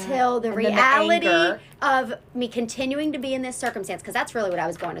 Until the And then the reality anger. of me continuing to be in this circumstance, because that's really what I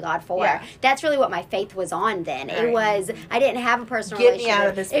was going to God for. Yeah. That's really what my faith was on then. Right. It was, I didn't have a personal Get me relationship. out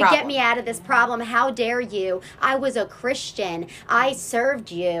of this Get problem. me out of this problem. How dare you? I was a Christian. I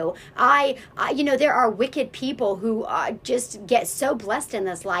served you. I there are wicked people who just get so blessed in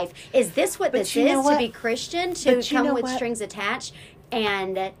this life. Is this what this you know is, what? to be Christian, to But you come know with what? strings attached?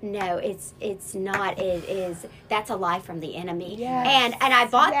 And no, it's not. It is. That's a lie from the enemy. Yes. And I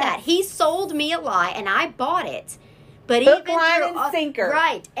bought Yes. that. He sold me a lie, and I bought it. But Hook, even line, through and all, sinker.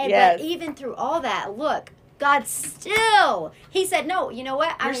 right? And Yes. but even through all that, look, God still. He said, "No, you know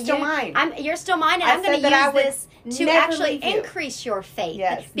what? You're still mine. You're still mine, and I I'm going said to that I use would this to never actually leave you. increase your faith.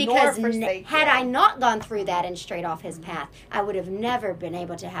 Yes, Because nor forsake had you. I not gone through that and straight off His path, I would have never been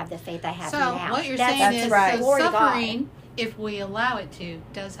able to have the faith I have So now. what you're That's saying is right. so glory to God. suffering, if we allow it to,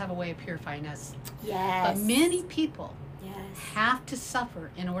 does have a way of purifying us. Yes. But many people Yes. have to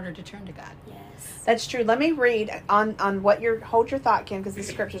suffer in order to turn to God. Yes. That's true. Let me read on what hold your thought, Kim, because the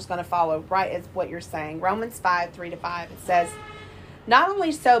scripture is going to follow right as what you're saying. Romans 5:3-5. It says, not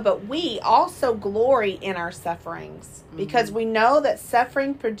only so, but we also glory in our sufferings, because we know that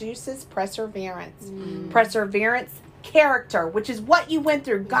suffering produces perseverance. Perseverance, character, which is what you went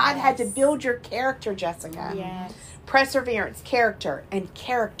through. God had to build your character, Jessica. Yes. Perseverance, character, and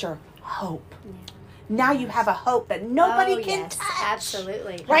character, hope. Now you have a hope that nobody can touch.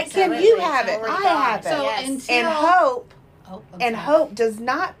 Absolutely. Right, Kim? Absolutely. You have it. Glory I to God. have it. So Yes. until And hope I'm sorry. hope does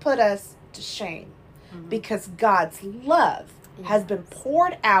not put us to shame, because God's love has been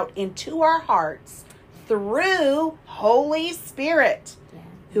poured out into our hearts through Holy Spirit, Yeah.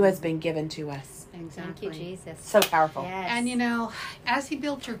 who has been given to us. Exactly. Thank you, Jesus. So powerful. Yes. And as he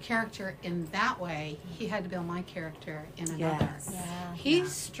built your character in that way, he had to build my character in another. Yes. Yeah. He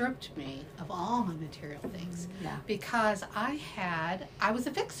stripped me of all my material things Yeah. because I was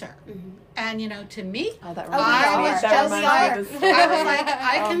a fixer. And to me, Oh, that Oh, we reminds me. are. That Oh, we reminds me are. of a story. I was like,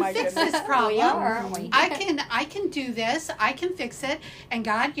 I Oh, can my fix goodness. this problem. We are, aren't we? I can do this. I can fix it. And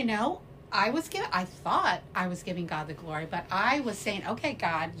God, I thought I was giving God the glory, but I was saying, okay,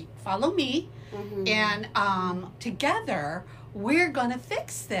 God, follow me. And together we're going to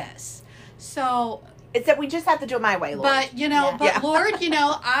fix this. So, It's that we just have to do it my way, Lord. but Yeah. Lord,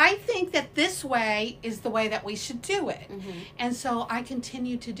 I think that this way is the way that we should do it. And so I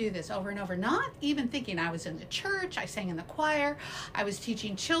continued to do this over and over, not even thinking. I was in the church, I sang in the choir, I was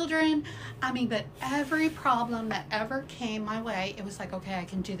teaching children. But every problem that ever came my way, it was like, okay, I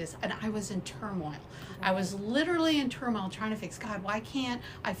can do this. And I was in turmoil. I was literally in turmoil trying to fix, God, why can't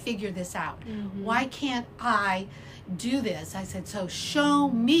I figure this out? Why can't I do this? I said, so show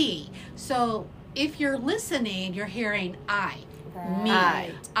me. So if you're listening, you're hearing me.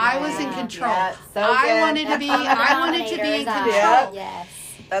 Right. I was in Yeah. control. Yeah, so I good. wanted to be in control. Yeah. Yes.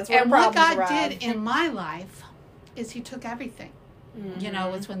 That's where And what problems God arise. did in my life is He took everything. It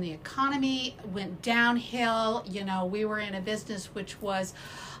was when the economy went downhill. We were in a business which was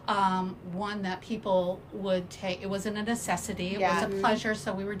one that people would take. It wasn't a necessity. It was a pleasure.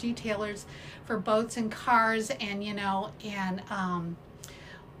 So we were detailers for boats and cars, and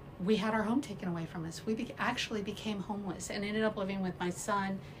we had our home taken away from us. We actually became homeless and ended up living with my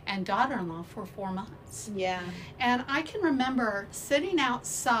son and daughter-in-law for 4 months. Yeah. And I can remember sitting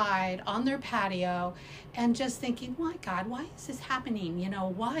outside on their patio and just thinking, why, God, why is this happening? You know,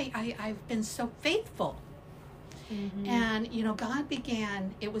 why? I've been so faithful. Mm-hmm. And, you know, God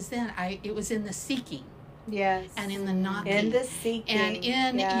began, it was in the seeking Yes. and in the knocking. In the seeking. And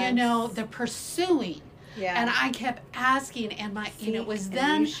in, Yes. you know, the pursuing. Yeah. And I kept asking, and it was Seek, and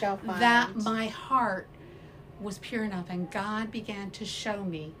then you shall find. that my heart was pure enough, and God began to show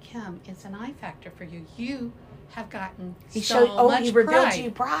me, Kim, it's an I factor for you. You have gotten He so showed. much He revealed pride. to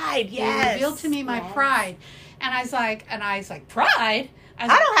you pride. He Yes. revealed to me my Yes. pride, and I was like, pride. I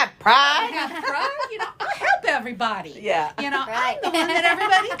don't have I pride. have pride. You know, I help everybody. Yeah. You know, Right. I'm the one that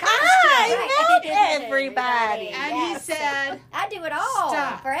everybody comes I to. help everybody. And Yes. he said, I do it all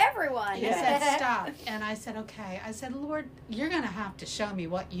Stop. for everyone. He Yeah. said, stop. And I said, okay. I said, Lord, you're going to have to show me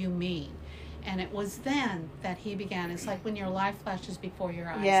what you mean. And it was then that he began. It's like when your life flashes before your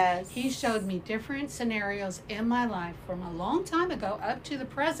eyes. Yes. He showed me different scenarios in my life from a long time ago up to the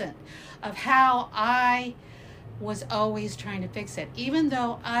present of how I was always trying to fix it. Even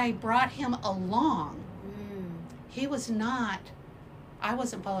though I brought him along, he was not, I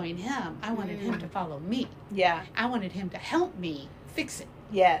wasn't following him. I wanted him to follow me. Yeah. I wanted him to help me fix it.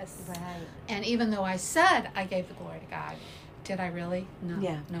 Yes. Right. And even though I said I gave the glory to God, did I really? No.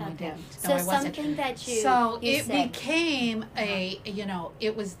 Yeah. No, I Okay. didn't. No, So I wasn't. something that you So you it said. became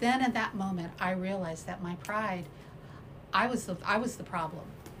it was then at that moment I realized that my pride, I was the problem.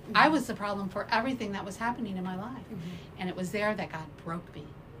 Mm-hmm. I was the problem for everything that was happening in my life. And it was there that God broke me.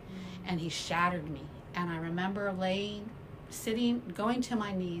 And he shattered me. And I remember going to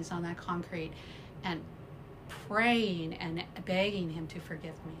my knees on that concrete and praying and begging him to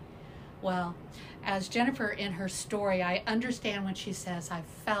forgive me. Well, as Jennifer in her story, I understand when she says, I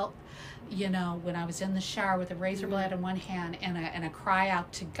felt, you know, when I was in the shower with a razor blade in one hand and a cry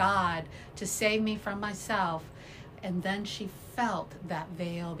out to God to save me from myself. And then she felt that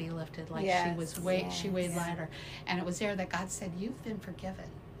veil be lifted, like Yes, she was she yes. weighed lighter. And it was there that God said, you've been forgiven.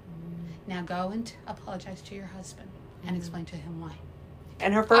 Now go and apologize to your husband and explain to him why.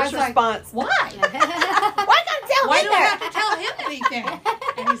 And her I first was like, response, Why? why not tell Why me do I that? have to tell him anything?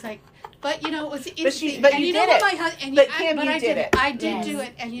 And he's like, but you know, it was interesting. but and you you know did what it. my husband, But Kim, you I did it. I did Yes. do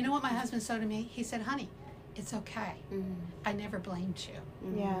it. And you know what my husband said to me? He said, honey, it's okay. I never blamed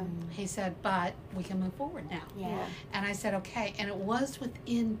you. Yeah. He said, but we can move forward now. Yeah. And I said, okay. And it was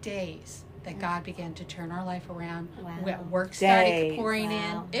within days that God began to turn our life around. Wow. Work started Days. pouring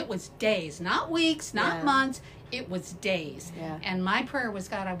Wow. in. It was days, not weeks, not Yeah. months. It was days. Yeah. And my prayer was,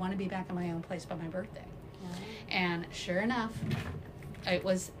 God, I want to be back in my own place by my birthday. And sure enough, it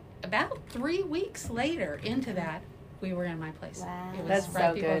was about 3 weeks later into that, we were in my place. Wow. It was That's right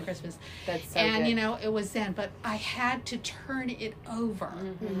so before good. Christmas. That's so And, good. you know, it was then, but I had to turn it over.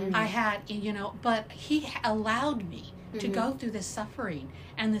 Mm-hmm. I had, you know, but he allowed me to go through this suffering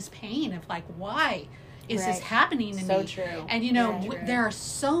and this pain of like, why is this Right. happening to So me? true. And, you know, Right. True. there are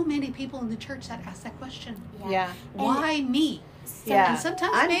so many people in the church that ask that question. Yeah. Why me? Yeah. And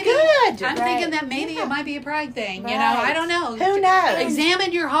sometimes I'm maybe good. I'm Right. thinking that maybe Yeah. it might be a pride thing. You know, Right. I don't know. Who knows?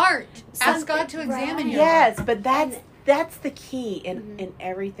 Examine your heart. Ask Something- God to examine right. your heart. Yes, but that's the key in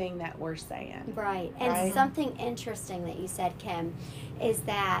everything that we're saying. Right. And Right. something interesting that you said, Kim, is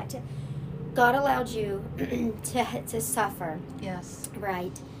that God allowed you to suffer, Yes.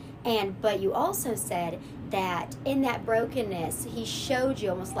 right? But you also said that in that brokenness, he showed you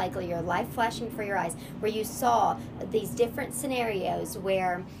almost like your life flashing before your eyes, where you saw these different scenarios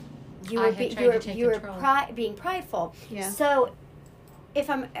where you I were had tried to take you were control. being prideful. Yeah. So,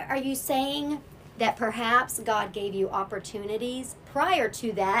 are you saying that perhaps God gave you opportunities prior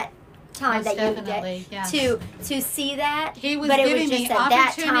to that time Most that you definitely, yes. to see that? He was but it giving was just me at that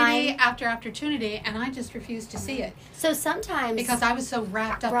opportunity time. after opportunity, and I just refused to see it So sometimes because I was so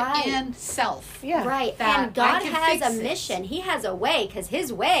wrapped up Right. in self. Yeah. right, that and God I can has fix a it. mission. He has a way because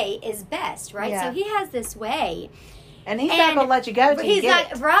His way is best, right? Yeah. So He has this way. And he's not And going to let you go till you He's get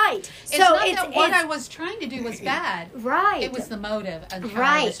not it. right. It's So not it's that what I was trying to do was bad. right. It was the motive and how I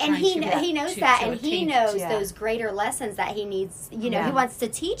Right, was and trying he to, he knows to- that, to and he attain it. knows Yeah. those greater lessons that he needs. You know, Yeah. he wants to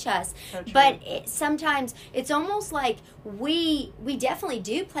teach us. So true. But sometimes it's almost like we definitely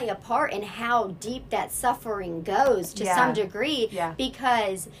do play a part in how deep that suffering goes to Yeah. some degree. Yeah.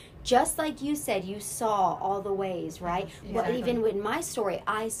 Because just like you said, you saw all the ways, right? Well, Exactly. even with my story,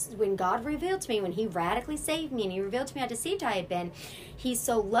 when God revealed to me, when He radically saved me, and He revealed to me how deceived I had been, He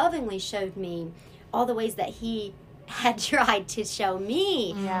so lovingly showed me all the ways that He had tried to show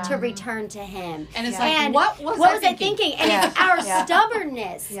me Yeah. to return to him. And it's Yeah. like, what was I thinking? And Yeah. it's our Yeah.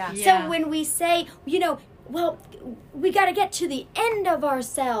 stubbornness. Yeah. Yeah. So when we say, well, we got to get to the end of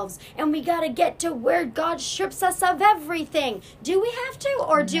ourselves, and we got to get to where God strips us of everything. Do we have to,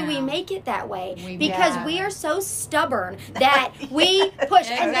 or do we No. make it that way? We Because make it. we are so stubborn that we push.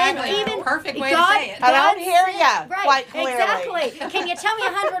 And then Exactly. even Perfect way to God, say it. I don't God hear said- ya Right, quite clearly. exactly. Can you tell me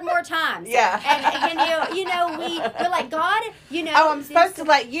 100 more times? Yeah. And can we're like, God, Oh, I'm supposed to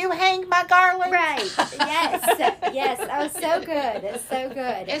let you hang my garland? Right. Yes. That was so good. It's so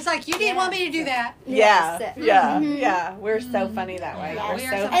good. It's like, you didn't want me to do that. Yeah, Yes. yeah, Mhm. yeah. We're so funny that way. Yeah. We're We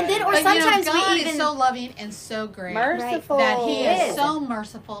are so so funny. And then, or But sometimes we God even- is so loving and so great. merciful. That he Right. is so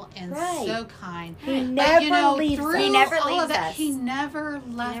merciful and Right. so kind. He But never leaves through us. He never all leaves of that, us. he never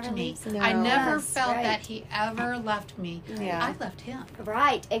left never me. leaves us. I No. never Yes, felt right. that he ever left me. Yeah. I left him.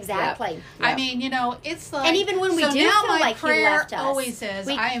 Right. Exactly. Yeah. I mean, it's like, And even when we so do now feel my like he prayer left us, always is,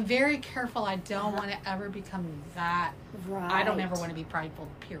 we- I am very careful. I don't want to ever become that. Right. I don't ever want to be prideful.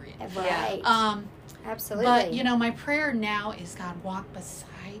 Period. Right. But Absolutely. my prayer now is, God, walk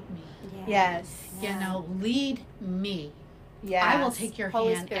beside me. Yes. Yeah. Lead me. Yes. I will take your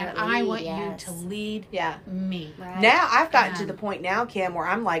Holy hand, Spirit, and I lead, want yes. you to lead Yeah. me. Right. Now I've gotten to And- the point now, Kim, where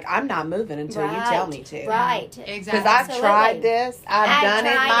I'm like, I'm not moving until you tell me to. Right. Because Exactly. I've Absolutely. tried this, I've done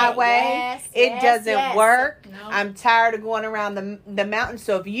it tried my it. way. Yes, It yes, doesn't yes. work. No. I'm tired of going around the mountain.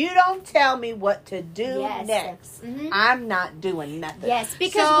 So if you don't tell me what to do Yes. next, Mhm. I'm not doing nothing. Yes,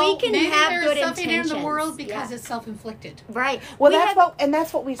 because So we can maybe have there's good something intentions. in the world because Yeah. it's self-inflicted. Right. Well, We that's have-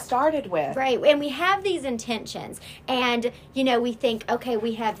 that's what we started with. Right, and we have these intentions, and we think, okay,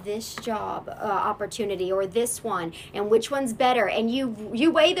 we have this job opportunity or this one, and which one's better? And you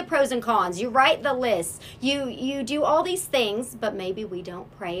weigh the pros and cons, you write the list, you do all these things, but maybe we don't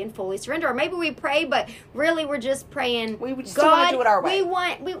pray and fully surrender, or maybe we pray, but really we're just praying. We just want to do it our way.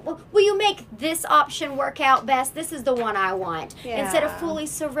 Will you make this option work out best? This is the one I want, instead of Yeah. fully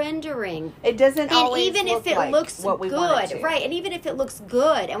surrendering. It doesn't And always even look if it like looks what we want it good, to. right? And even if it looks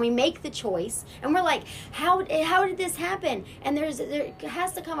good, and we make the choice, and we're like, how did this happen? And there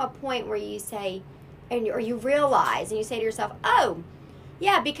has to come a point where you say, or you realize, and you say to yourself, oh,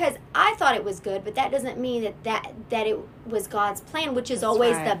 yeah, because I thought it was good, but that doesn't mean that it was God's plan, which is That's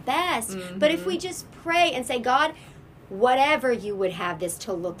always right. the best. But if we just pray and say, God, whatever you would have this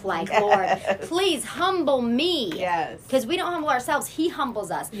to look like, Lord, Yes. please humble me. Yes. Because we don't humble ourselves, He humbles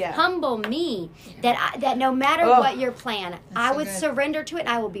us. Yeah. Humble me, that no matter Ugh. what your plan, I so would good. surrender to it, and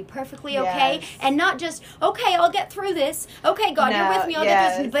I will be perfectly okay. Yes. And not just, okay, I'll get through this. Okay, God, you're No, with me. I'll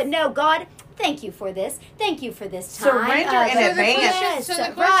get through yes. this. But no, God, thank you for this. Thank you for this time. Surrender in So the advance. question, so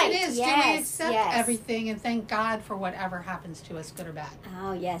the question right, is, do yes, we accept yes. everything and thank God for whatever happens to us, good or bad?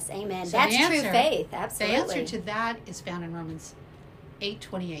 Oh, yes, amen. So That's the true answer- faith, The absolutely. answer to that is found in Romans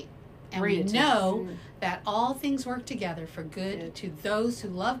 8:28. And Read we it to know us. that all things work together for good Good. to those who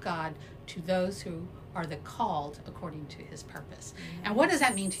love God, to those who are the called according to His purpose. And what does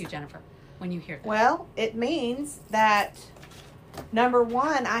that mean to you, Jennifer, when you hear that? Well, it means that number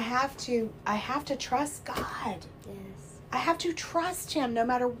one, I have to trust God. Yes. I have to trust Him no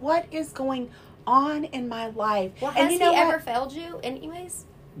matter what is going on in my life. Well, and has you know He what? ever failed you, anyways?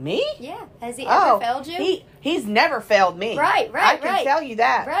 Me? Yeah. Has He Oh, ever failed you? He's never failed me. Right, I can right. tell you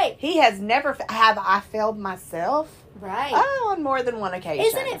that. Right. He has never. Have I failed myself? Right. Oh, on more than one occasion.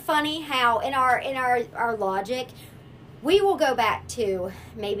 Isn't it funny how in our logic we will go back to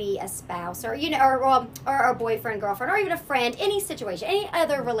maybe a spouse or or a boyfriend, girlfriend, or even a friend, any situation, any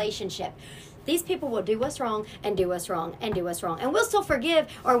other relationship. These people will do us wrong and do us wrong and do us wrong, and we'll still forgive,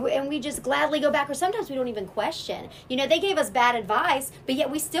 and we just gladly go back. Or sometimes we don't even question. They gave us bad advice, but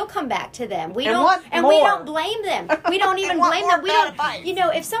yet we still come back to them. We And don't, want and we more. don't blame them. We don't even And want blame more them. We bad don't.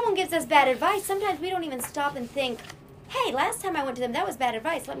 advice. If someone gives us bad advice, sometimes we don't even stop and think, hey, last time I went to them, that was bad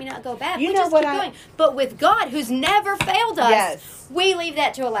advice. Let me not go back. You We know just what keep I- going. But with God, who's never failed us, Yes. we leave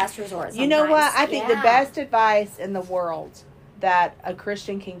that to a last resort. You know what? I think the Yeah. best advice in the world that a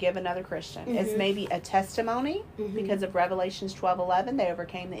Christian can give another Christian is Mhm. maybe a testimony Mhm. because of Revelations 12:11. They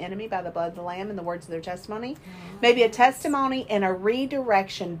overcame the enemy by the blood of the Lamb and the words of their testimony. Maybe a testimony and a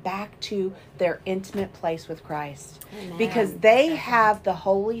redirection back to their intimate place with Christ. Amen. Because they have the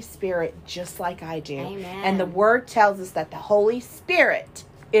Holy Spirit just like I do. Amen. And the Word tells us that the Holy Spirit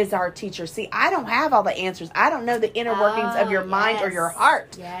is our teacher. See, I don't have all the answers. I don't know the inner workings of your mind or yes. your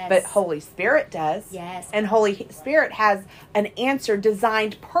heart. Yes. But Holy Spirit does. Yes. And Holy Spirit has an answer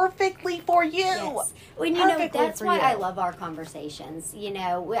designed perfectly for you. Yes. Well, Perfectly that's for why you. I love our conversations.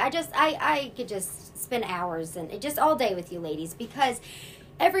 I could just spend hours and just all day with you ladies, because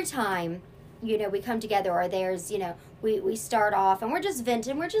every time we come together, or there's, we start off and we're just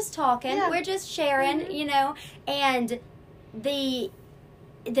venting, we're just talking, Yeah. we're just sharing, and the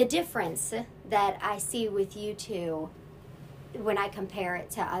difference that I see with you two when I compare it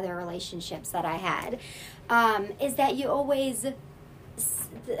to other relationships that I had, is that you always,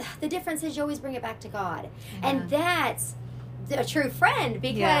 the difference is you always bring it back to God. And that's a true friend,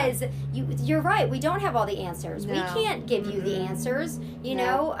 because you're right, we don't have all the answers. No. We can't give you the answers,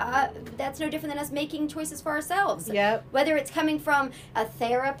 that's no different than us making choices for ourselves. Yep. Whether it's coming from a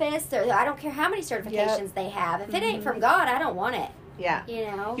therapist, or I don't care how many certifications they have. If it ain't from God, I don't want it. Yeah.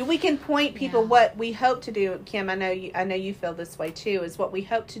 We can point people. What we hope to do, Kim, I know you feel this way too, is what we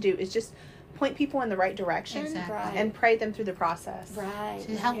hope to do is just point people in the right direction. Exactly. Right. And pray them through the process. Right.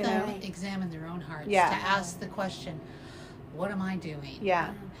 To help them Right. examine their own hearts. Yeah. To ask the question, what am I doing?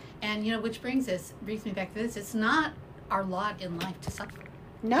 Yeah. And which brings me back to this. It's not our lot in life to suffer.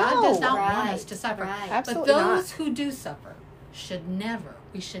 No. God does not want Right. us to suffer. Right. Absolutely But those not. who do suffer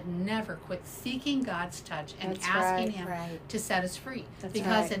we should never quit seeking God's touch and That's asking right. Him Right. to set us free. That's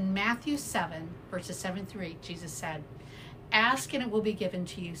Because right. in Matthew 7, verses 7 through 8, Jesus said, "Ask and it will be given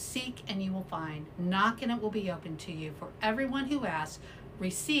to you. Seek and you will find. Knock and it will be opened to you. For everyone who asks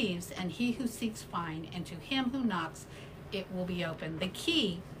receives, and he who seeks finds, and to him who knocks it will be open." The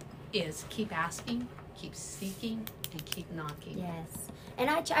key is keep asking, keep seeking, and keep knocking. Yes. And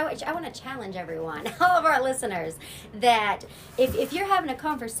I want to challenge everyone, all of our listeners, that if you're having a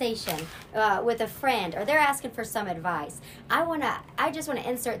conversation with a friend, or they're asking for some advice, I just want to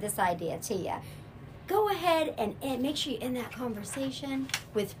insert this idea to you. Go ahead and make sure you end that conversation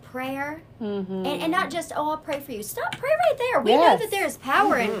with prayer. Mm-hmm. And not just, I'll pray for you. Stop, pray right there. We know Yes. that there's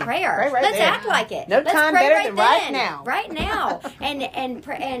power in prayer. Pray right Let's there. act like it. No Let's time pray better than right then, now. Right now. and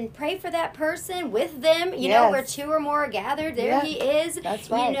pray for that person with them. Yes. Where two or more are gathered, there Yeah. He is. That's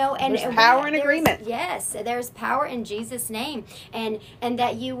right. And There's power in there's- agreement. Yes, there's power in Jesus' name. And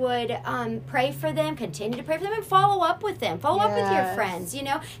that you would pray for them, continue to pray for them, and follow up with them. Follow up with your Yes. friends.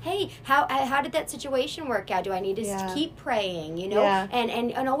 Hey, how did that situation work out? Do I need to Yeah. keep praying? Yeah.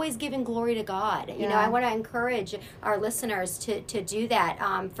 And always giving glory to God. I want to encourage our listeners to do that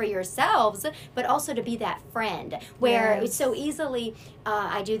for yourselves, but also to be that friend where Yes. it's so easily.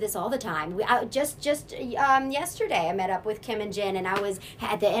 I do this all the time. Just yesterday, I met up with Kim and Jen, and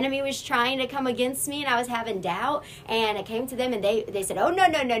the enemy was trying to come against me, and I was having doubt, and I came to them, and they said, "Oh, no,"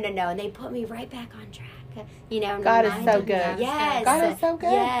 and they put me right back on track. And God is reminded so me. good. Yes, God is so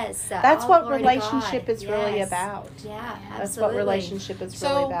good. Yes, That's all what glory to relationship God. is really Yes. about. Yeah, absolutely. That's what relationship is So-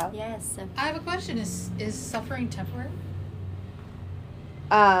 really about. Yes. I have a question. Is suffering temporary?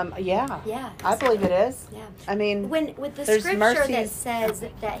 Yeah. Yeah. I believe it is. Yeah. I mean, With the There's scripture that mercies. says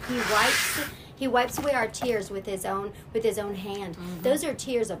that he wipes away our tears with his own hand. Those are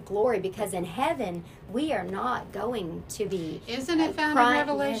tears of glory, because in heaven we are not going to be Isn't it found crying. in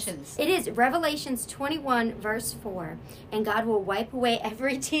Revelations? Yes. It is Revelations 21 verse 4. And God will wipe away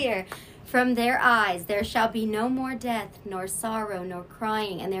every tear from their eyes. There shall be no more death, nor sorrow, nor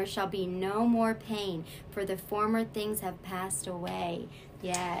crying, and there shall be no more pain, for the former things have passed away.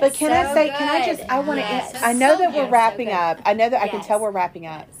 Yes. but can I say? Can I just? I want to. Yes. I know that So we're good. wrapping So good. up. I know that I can Yes. tell we're wrapping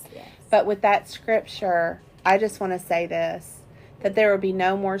up. Yes. But with that scripture, I just want to say this: that there will be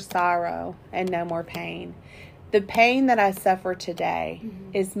no more sorrow and no more pain. The pain that I suffer today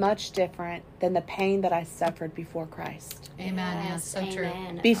is much different than the pain that I suffered before Christ. Amen. Yes, so true.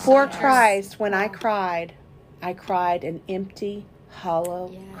 amen. Before Yes. Christ, when I cried an empty,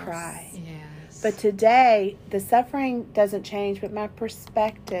 hollow Yes. cry. Yes. But today, the suffering doesn't change, but my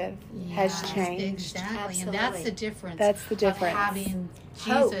perspective has Yes, changed. Exactly. And that's Absolutely. the difference. That's the difference. Of having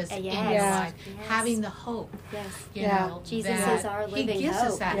Hope. Jesus in Yes. your Yeah. life. Yes. Having the hope. Yes. You Yeah. know, Jesus that is our living He gives us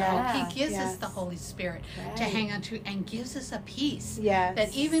hope. that Yeah. hope. He gives Yes. us the Holy Spirit to Right. hang on to, and gives us a peace. Yes.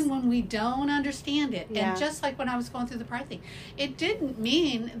 That even when we don't understand it, Yeah. and just like when I was going through the pride thing, it didn't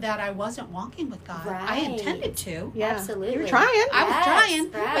mean that I wasn't walking with God. I Right. intended to. Yeah. Absolutely. You're trying. I was Yes, trying,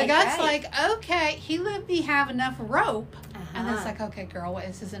 but right, God's right. like, okay, He let me have enough rope, and then it's Uh-huh. like, okay, girl,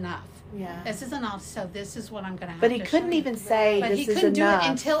 this is enough. Yeah. This is enough. So this is what I'm going to have. But he to couldn't show you. even say But this he is couldn't enough. do it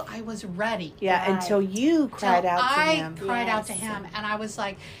until I was ready. Yeah, Right. until you cried Till out to I him. cried out to Yes. him, and I was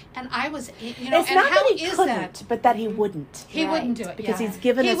like, and I was, you know, It's and not how that he is couldn't, that? but that he wouldn't. He Right. wouldn't do it Because yeah. he's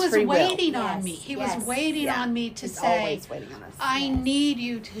given he us was free will. waiting on Yes, me. He yes. was waiting Yeah. on me to He's say, always waiting on us. I Yes. need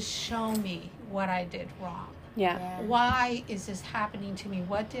you to show me what I did wrong. Yeah. Yeah. Why is this happening to me?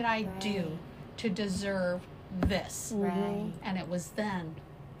 What did I do Right. to deserve this? Right. And it was then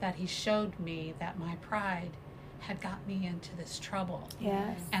that he showed me that my pride had got me into this trouble.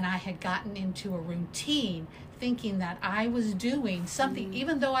 Yes. And I had gotten into a routine thinking that I was doing something,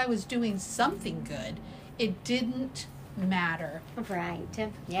 even though I was doing something good, it didn't matter. Right.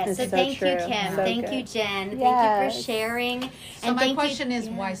 Yes. It's So so thank you, true. Kim. So thank good. you, Jen. Thank you Yes. for sharing. So and my thank question you, is,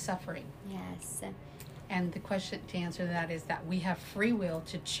 yeah. why suffering? Yes. And the question to answer that is that we have free will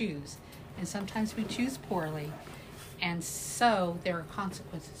to choose. And sometimes we choose poorly. And so there are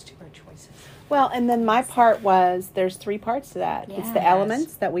consequences to our choices. Well, and then my part was there's 3 parts to that. It's the Yes.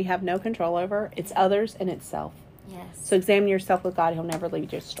 elements that we have no control over, it's others, and it's self. Yes. So examine yourself with God. He'll never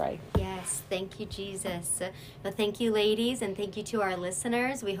lead you astray. Yes, thank you, Jesus. Well, thank you, ladies, and thank you to our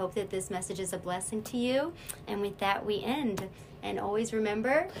listeners. We hope that this message is a blessing to you. And with that, we end. And always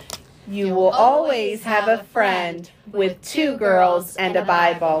remember, You will always have a friend with 2 girls and a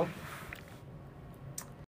Bible.